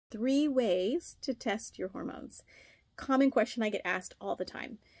3 ways to test your hormones. Common question I get asked all the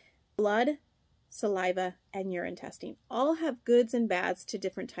time. Blood, saliva, and urine testing all have goods and bads to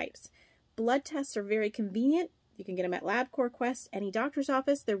different types. Blood tests are very convenient. You can get them at LabCorp, Quest, any doctor's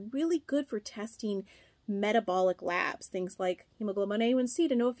office. They're really good for testing metabolic labs, things like hemoglobin A1C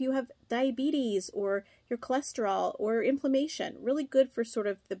to know if you have diabetes or your cholesterol or inflammation. Really good for sort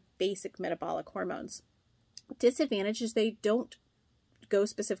of the basic metabolic hormones. Disadvantage is they don't go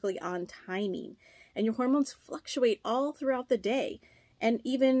specifically on timing, and your hormones fluctuate all throughout the day and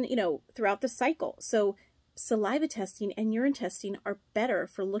even, throughout the cycle. So saliva testing and urine testing are better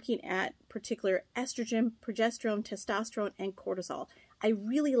for looking at particular estrogen, progesterone, testosterone, and cortisol. I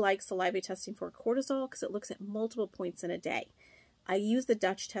really like saliva testing for cortisol because it looks at multiple points in a day. I use the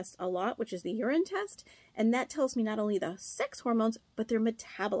Dutch test a lot, which is the urine test, and that tells me not only the sex hormones, but their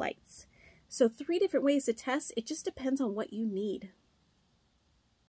metabolites. So 3 different ways to test. It just depends on what you need.